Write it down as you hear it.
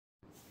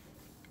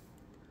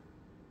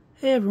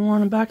Hey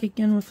everyone, I'm back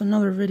again with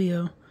another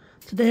video.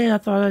 Today I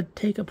thought I'd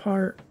take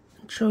apart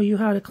and show you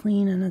how to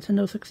clean a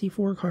Nintendo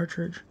 64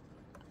 cartridge.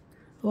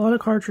 A lot of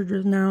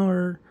cartridges now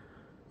are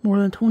more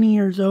than 20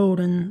 years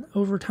old, and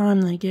over time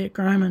they get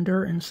grime and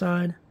dirt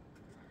inside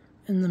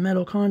in the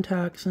metal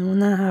contacts, and when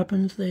that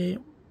happens they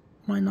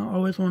might not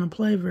always want to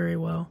play very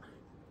well.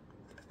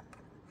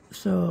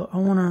 So I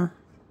want to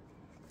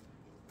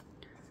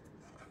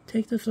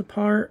take this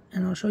apart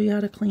and I'll show you how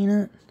to clean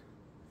it.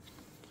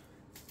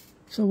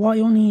 So what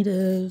you'll need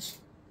is,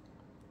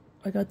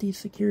 I got these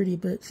security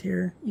bits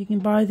here. You can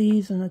buy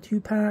these in a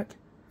 2-pack.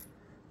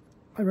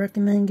 I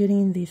recommend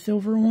getting the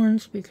silver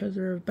ones because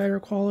they're of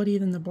better quality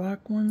than the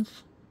black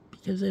ones,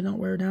 because they don't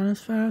wear down as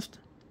fast.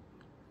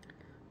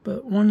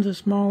 But one's a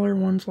smaller,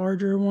 one's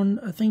larger.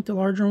 I think the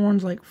larger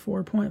one's like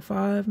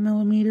 4.5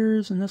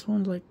 millimeters, and this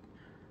one's like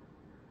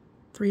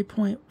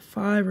 3.5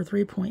 or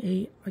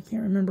 3.8. I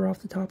can't remember off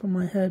the top of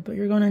my head, but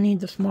you're going to need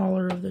the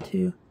smaller of the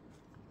two.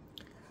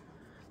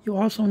 You'll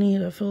also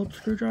need a Phillips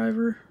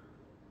screwdriver,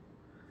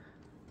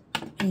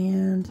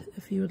 and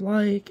if you would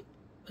like,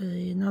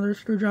 another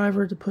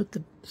screwdriver to put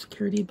the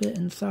security bit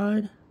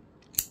inside.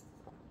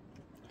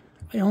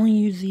 I only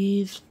use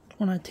these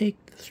when I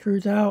take the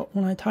screws out.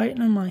 When I tighten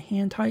them, I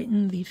hand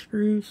tighten these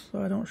screws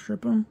so I don't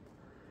strip them.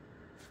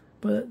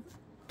 But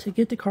to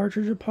get the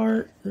cartridge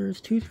apart,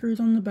 there's 2 screws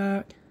on the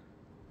back,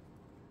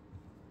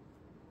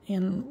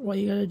 and what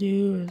you gotta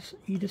do is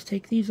you just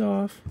take these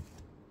off.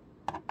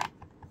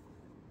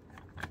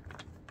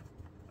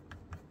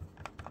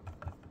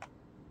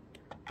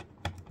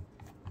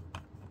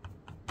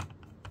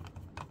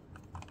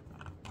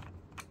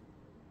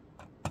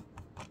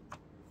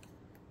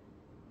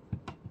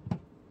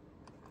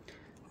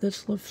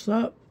 This lifts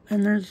up,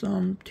 and there's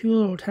 2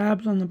 little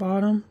tabs on the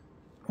bottom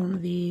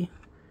on the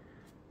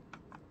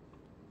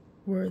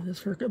where the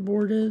circuit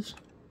board is.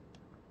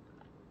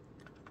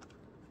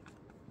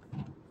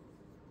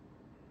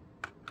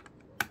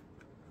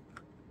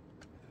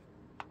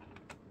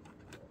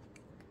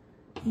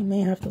 You may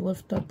have to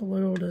lift up a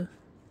little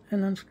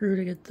and unscrew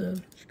to get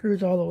the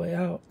screws all the way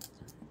out.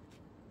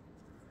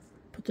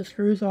 Put the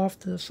screws off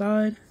to the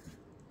side,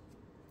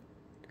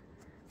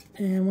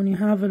 and when you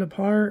have it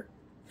apart,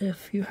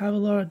 if you have a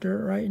lot of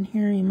dirt right in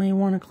here, you may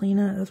want to clean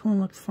it. This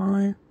one looks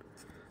fine,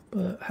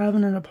 but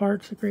having it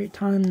apart is a great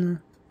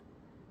time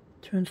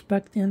to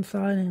inspect the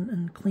inside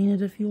and clean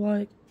it if you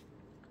like.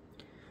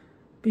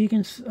 But you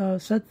can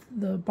set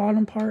the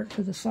bottom part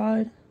to the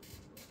side,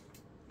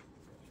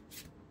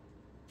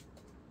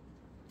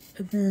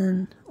 and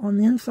then on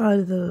the inside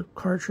of the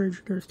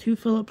cartridge there's 2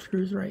 Phillips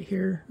screws right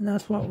here, and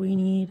that's what we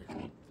need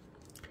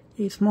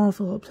a small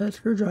Phillips head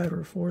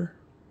screwdriver for.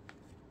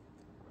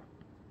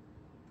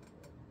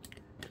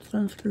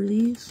 Unscrew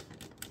these.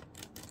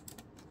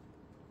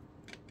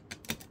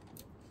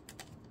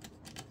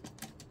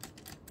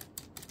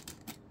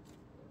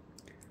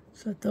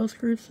 Set those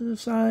screws to the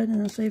side in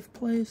a safe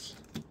place.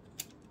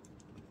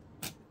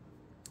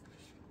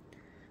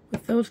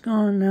 With those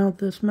gone, now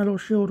this metal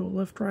shield will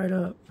lift right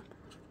up.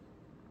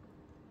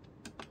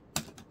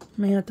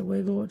 May have to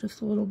wiggle it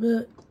just a little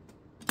bit.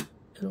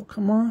 It'll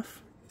come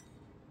off.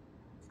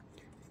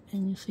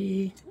 And you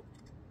see,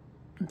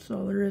 that's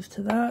all there is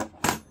to that.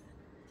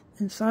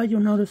 Inside you'll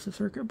notice the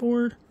circuit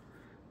board.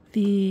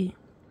 There's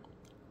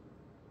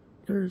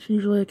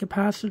usually a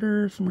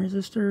capacitor, some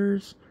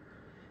resistors.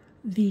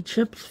 The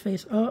chips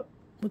face up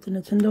with the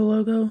Nintendo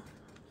logo.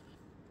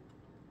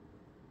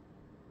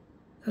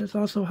 That is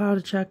also how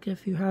to check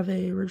if you have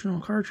a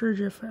original cartridge,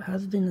 if it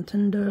has the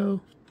Nintendo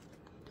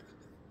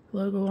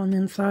logo on the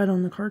inside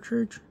on the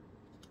cartridge.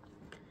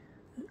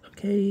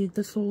 Okay,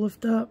 this will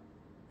lift up.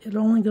 It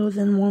only goes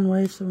in one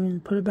way, so when you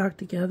put it back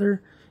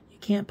together,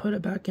 can't put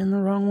it back in the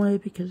wrong way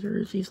because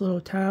there's these little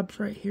tabs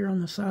right here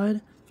on the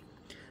side.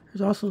 There's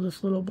also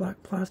this little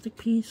black plastic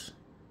piece.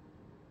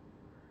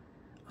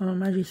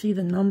 As you see,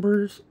 the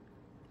numbers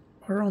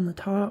are on the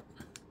top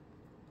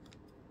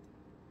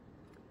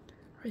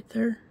right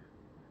there.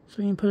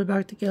 So you can put it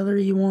back together.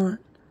 You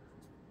want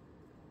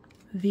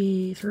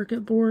the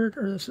circuit board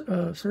or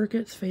the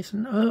circuits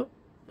facing up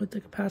with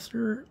the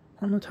capacitor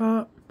on the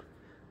top.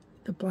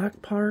 The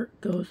black part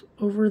goes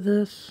over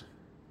this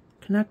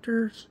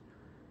connectors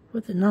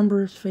with the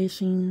numbers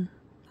facing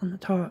on the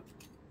top.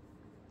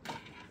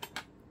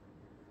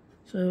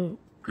 So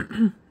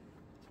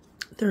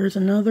there's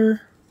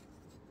another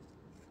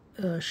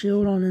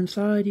shield on the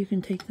inside. You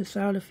can take this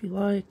out if you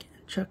like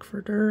and check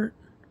for dirt.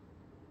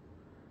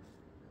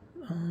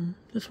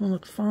 This one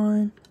looks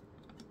fine.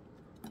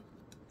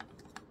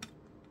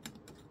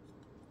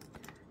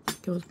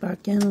 It goes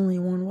back in only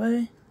one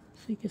way,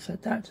 so you can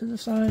set that to the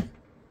side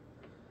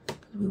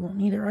because we won't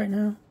need it right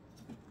now.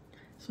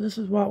 So this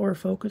is what we're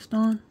focused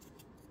on,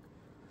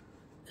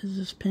 is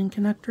this pin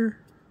connector,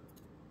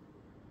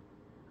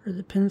 or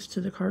the pins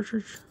to the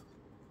cartridge.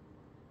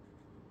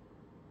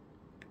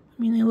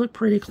 I mean, they look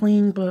pretty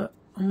clean, but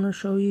I'm going to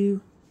show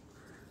you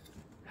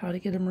how to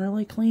get them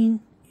really clean.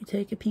 You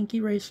take a pink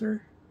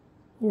eraser,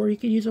 or you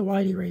could use a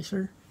white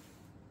eraser.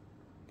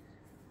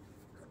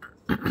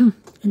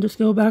 and just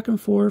go back and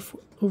forth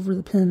over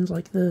the pins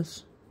like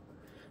this.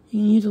 You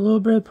can use a little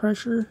bit of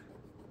pressure.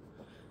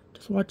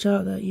 Just watch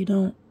out that you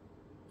don't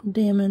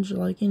damage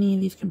like any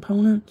of these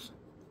components.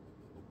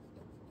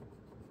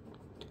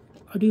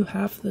 I'll do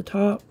half the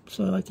top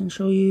so I can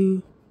show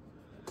you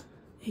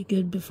a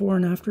good before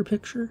and after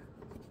picture.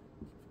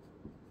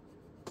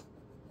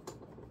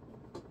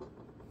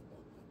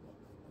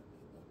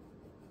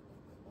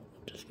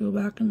 Just go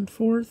back and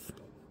forth.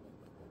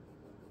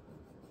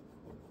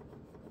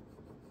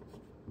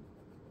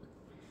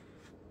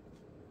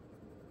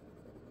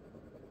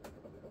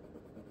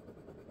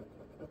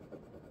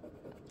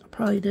 I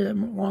probably did it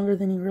longer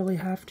than you really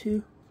have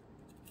to.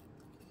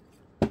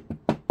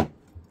 But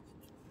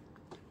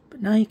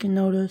now you can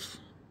notice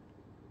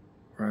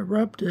where I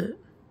rubbed it,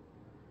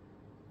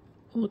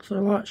 it looks a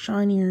lot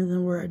shinier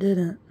than where I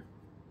didn't,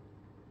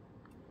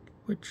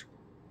 which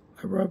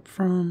I rubbed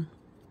from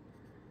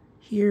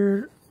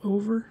here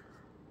over,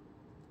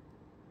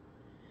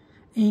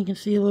 and you can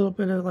see a little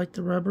bit of like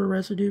the rubber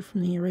residue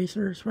from the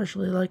eraser,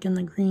 especially like in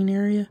the green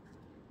area.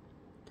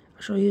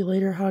 I'll show you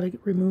later how to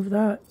remove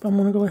that, but I'm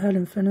going to go ahead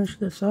and finish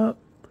this up.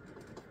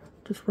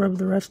 Just rub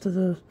the rest of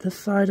this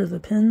side of the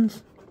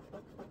pins.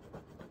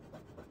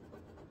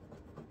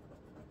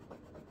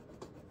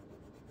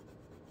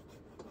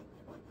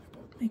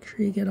 Make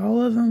sure you get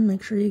all of them.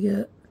 Make sure you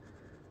get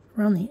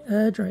around the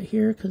edge right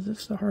here, because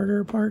it's the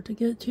harder part to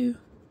get to,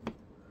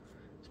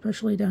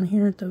 especially down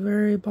here at the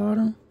very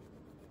bottom.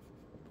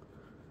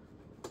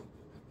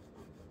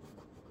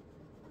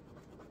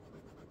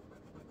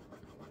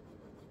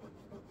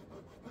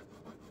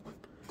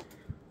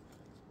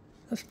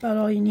 That's about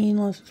all you need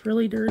unless it's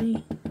really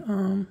dirty.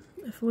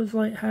 If it was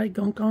like had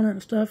gunk on it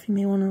and stuff, you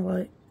may want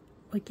to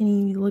like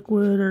any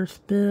liquid or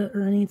spit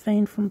or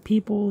anything from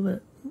people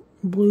that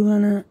blew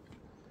in it,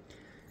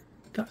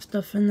 got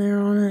stuff in there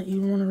on it,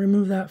 you want to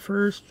remove that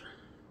first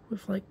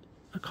with like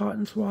a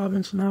cotton swab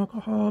and some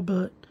alcohol.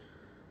 But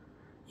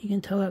you can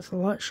tell that's a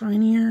lot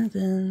shinier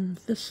than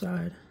this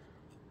side.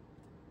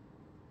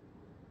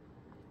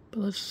 But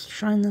let's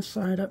shine this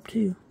side up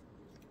too.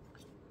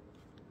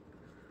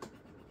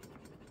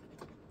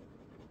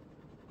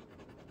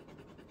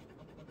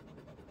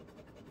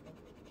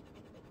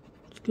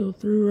 Let's go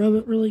through, rub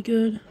it really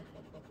good.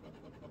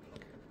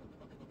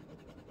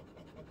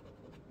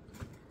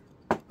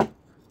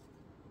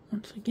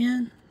 Once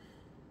again,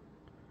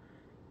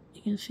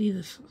 you can see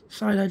this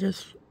side I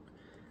just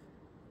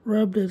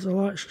rubbed is a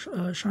lot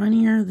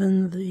shinier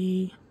than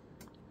the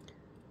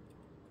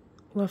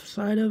left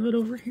side of it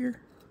over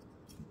here.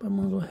 But I'm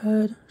going to go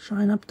ahead,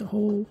 shine up the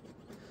whole,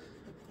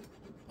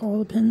 all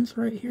the pins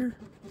right here.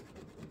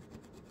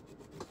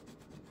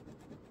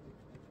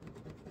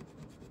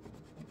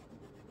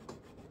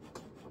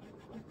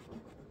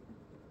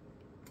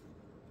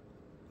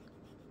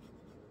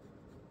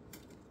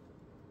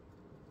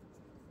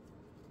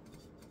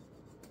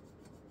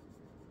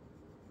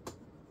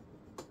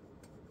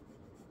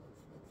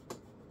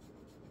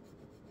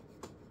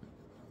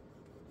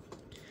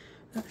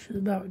 That should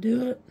about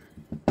do it.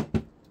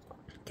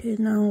 Okay,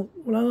 now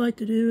what I like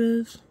to do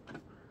is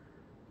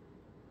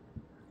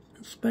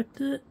inspect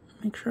it,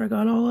 make sure I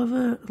got all of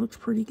it. It looks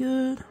pretty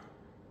good.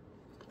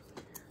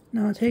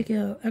 Now I take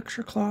an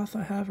extra cloth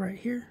I have right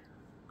here,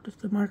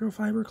 just a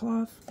microfiber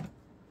cloth,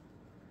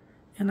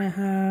 and I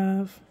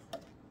have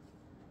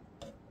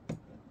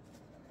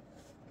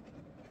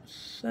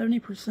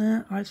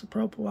 70%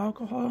 isopropyl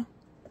alcohol.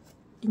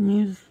 You can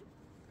use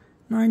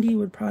 90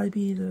 would probably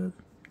be the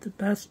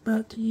best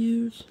bet to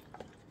use.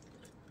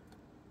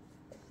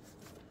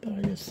 But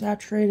I just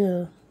saturate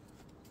the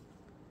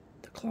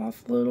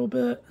cloth a little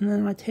bit, and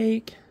then I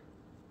take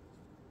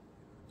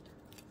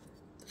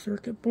the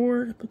circuit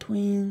board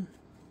between,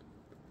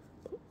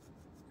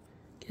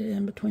 get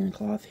in between the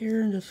cloth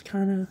here, and just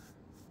kind of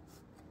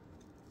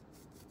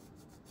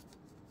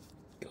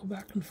go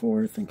back and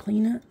forth and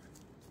clean it.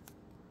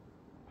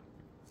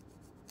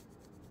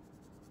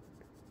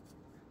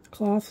 The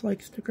cloth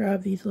likes to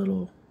grab these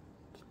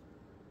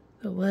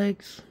the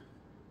legs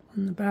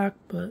on the back,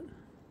 but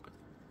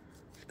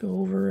just go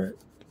over it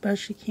as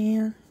best you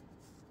can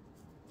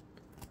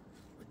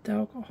with the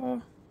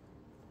alcohol.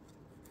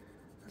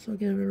 This will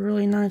give it a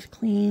really nice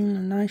clean, a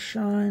nice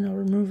shine. I'll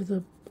remove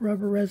the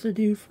rubber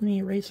residue from the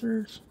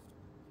erasers.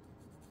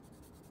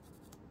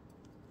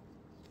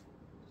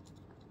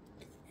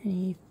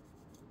 Any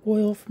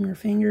oil from your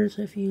fingers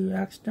if you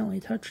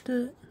accidentally touched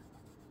it.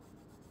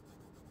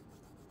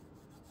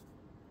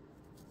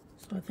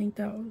 So I think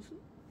that was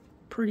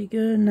pretty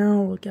good.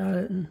 Now look at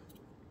it, and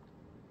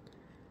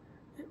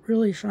it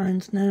really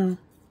shines now.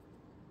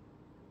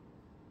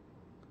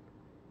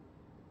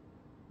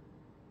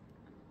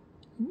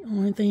 The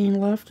only thing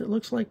left, it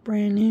looks like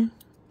brand new,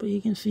 but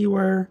you can see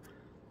where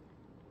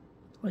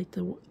like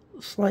the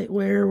slight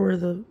wear where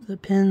the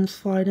pins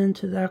slide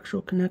into the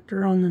actual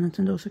connector on the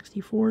Nintendo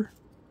 64.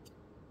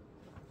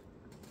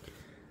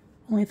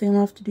 Only thing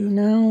left to do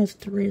now is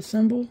to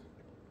reassemble.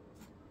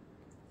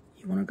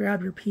 You want to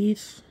grab your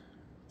piece,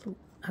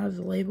 has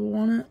a label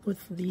on it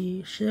with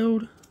the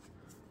shield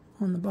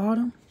on the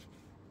bottom.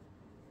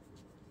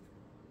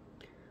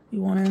 We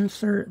want to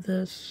insert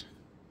this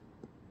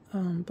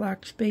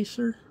black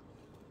spacer.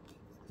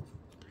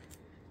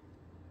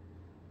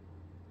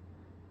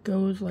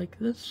 Goes like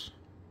this.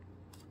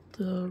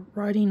 The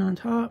writing on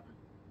top,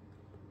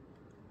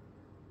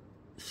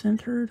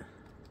 centered.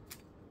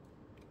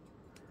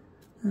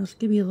 And this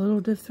could be a little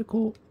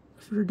difficult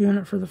if you're doing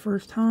it for the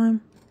first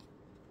time.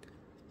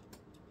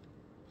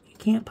 You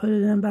can't put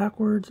it in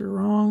backwards or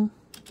wrong.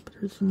 But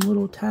there's some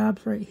little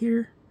tabs right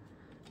here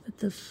that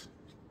this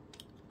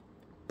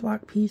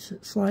black piece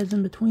that slides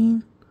in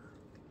between.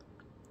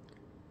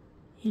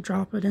 You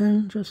drop it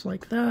in just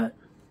like that.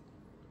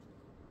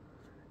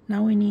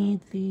 Now we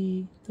need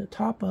the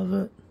top of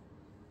it.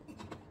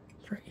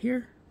 It's right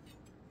here.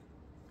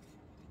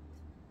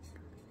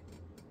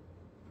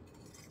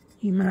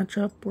 You match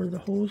up where the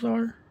holes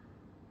are.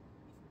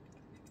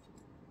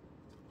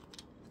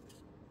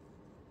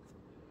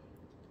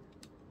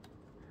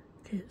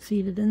 Okay, it's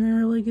seated in there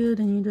really good,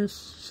 and you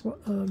just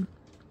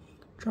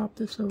drop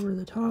this over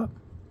the top.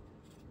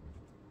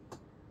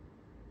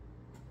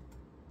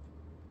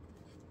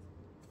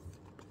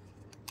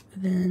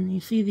 And then you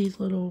see these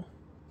little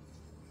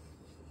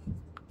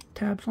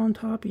tabs on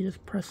top. You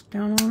just press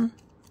down on them.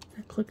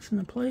 It clicks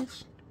into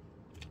place.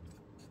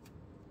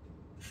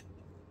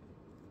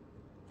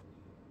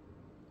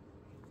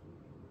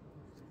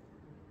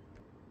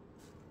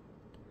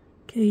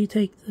 Okay, you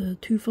take the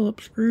 2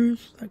 Phillips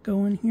screws that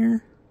go in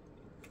here.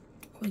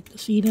 I like to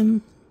seat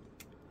them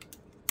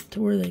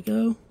to where they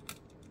go.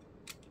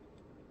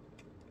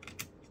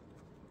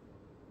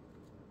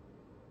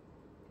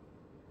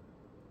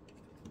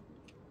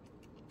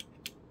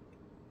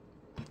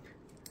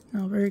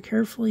 Now very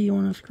carefully you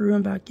want to screw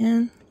them back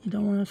in. You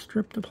don't want to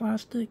strip the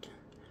plastic.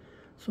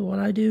 So what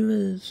I do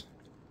is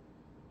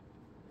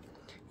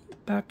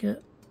back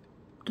it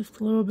just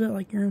a little bit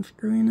like you're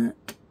unscrewing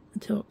it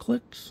until it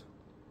clicks.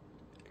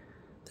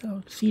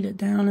 So seat it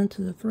down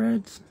into the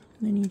threads,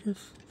 and then you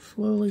just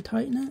slowly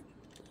tighten it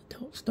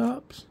until it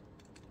stops.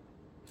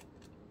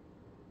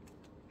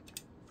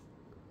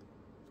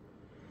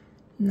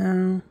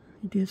 Now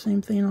you do the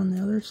same thing on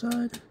the other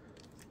side.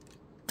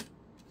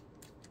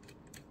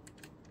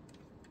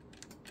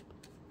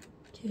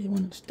 Okay,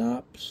 when it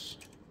stops,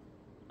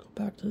 go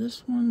back to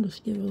this one,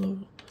 just give it a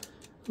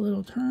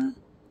little turn.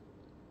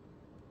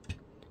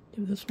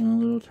 Give this one a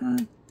little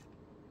turn.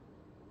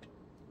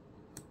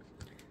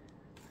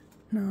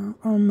 Now,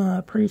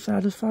 I'm pretty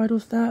satisfied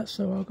with that,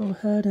 so I'll go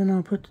ahead and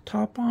I'll put the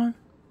top on.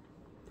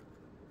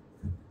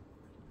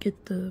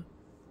 Get the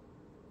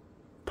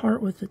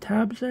part with the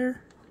tabs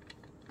there.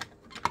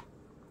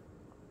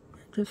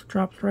 It just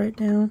drops right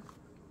down,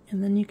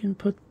 and then you can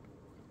put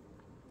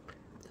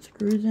the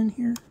screws in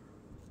here.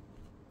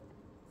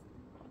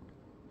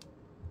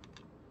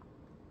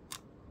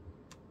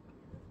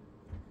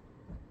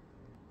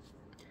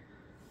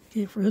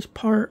 Okay, for this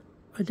part,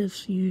 I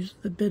just use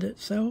the bit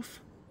itself.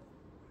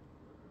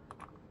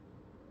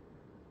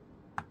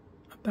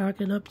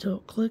 Back it up till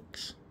it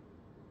clicks.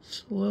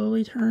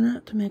 Slowly turn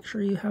it to make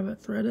sure you have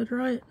it threaded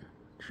right. It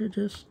should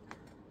just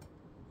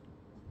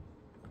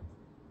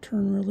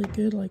turn really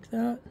good like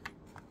that.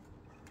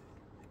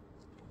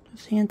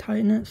 Just hand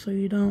tighten it so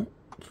you don't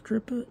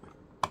strip it.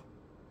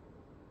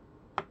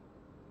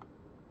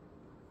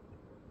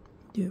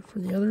 Do it for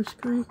the other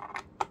screw.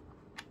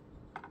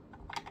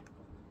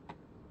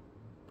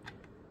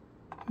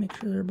 Make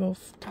sure they're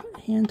both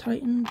hand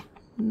tightened,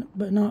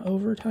 but not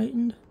over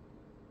tightened.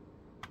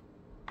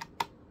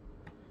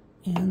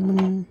 And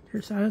when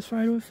you're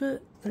satisfied with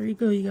it, there you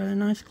go, you got a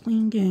nice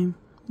clean game.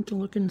 You can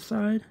look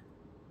inside.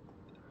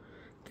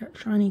 Got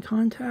shiny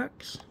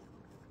contacts.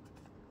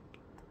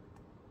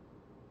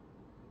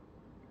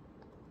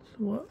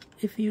 So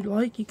if you'd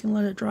like, you can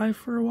let it dry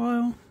for a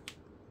while.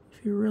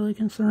 If you're really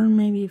concerned,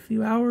 maybe a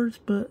few hours,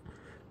 but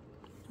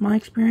in my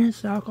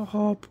experience, the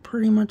alcohol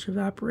pretty much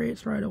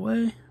evaporates right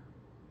away.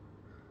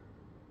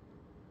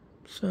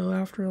 So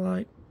after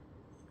 5-10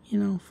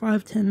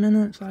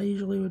 minutes, I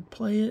usually would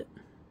play it.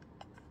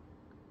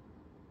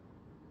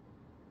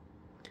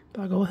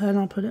 But I'll go ahead and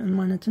I'll put it in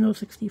my Nintendo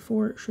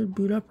 64. It should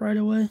boot up right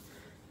away,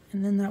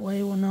 and then that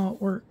way we'll know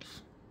it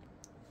works.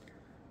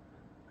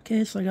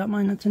 Okay, so I got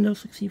my Nintendo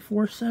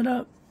 64 set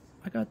up.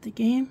 I got the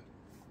game.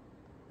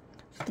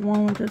 It's the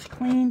one we just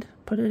cleaned.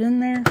 Put it in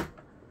there.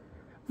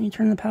 When you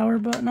turn the power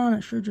button on,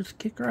 it should just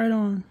kick right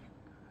on.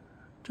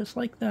 Just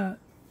like that.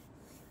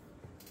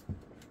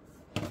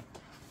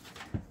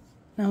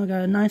 Now we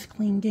got a nice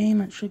clean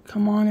game. It should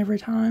come on every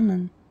time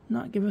and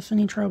not give us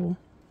any trouble.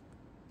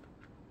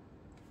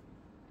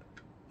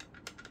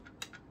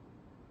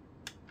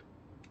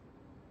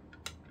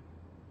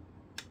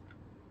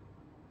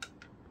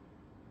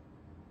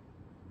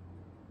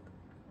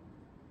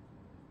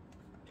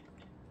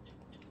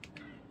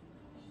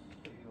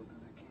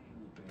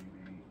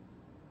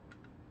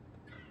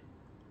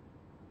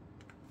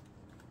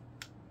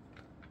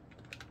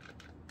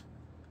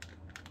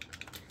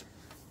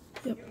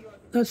 Yep,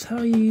 that's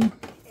how you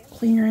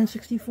clean your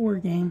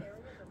N64 game.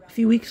 A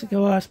few weeks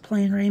ago I was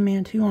playing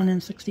Rayman 2 on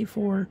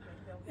N64,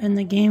 and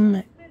the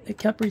game, it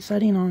kept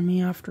resetting on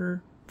me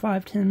after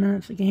 5-10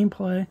 minutes of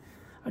gameplay.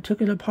 I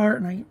took it apart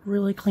and I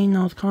really cleaned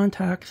those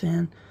contacts,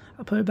 and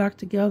I put it back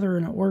together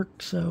and it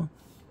worked. So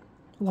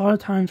a lot of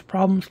times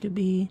problems could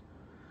be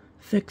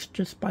fixed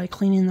just by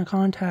cleaning the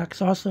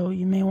contacts. Also,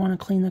 you may want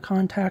to clean the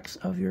contacts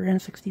of your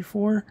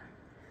N64,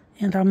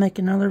 and I'll make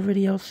another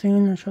video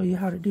soon and show you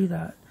how to do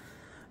that.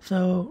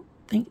 So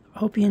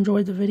hope you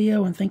enjoyed the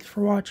video, and thanks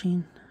for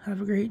watching. Have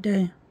a great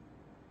day.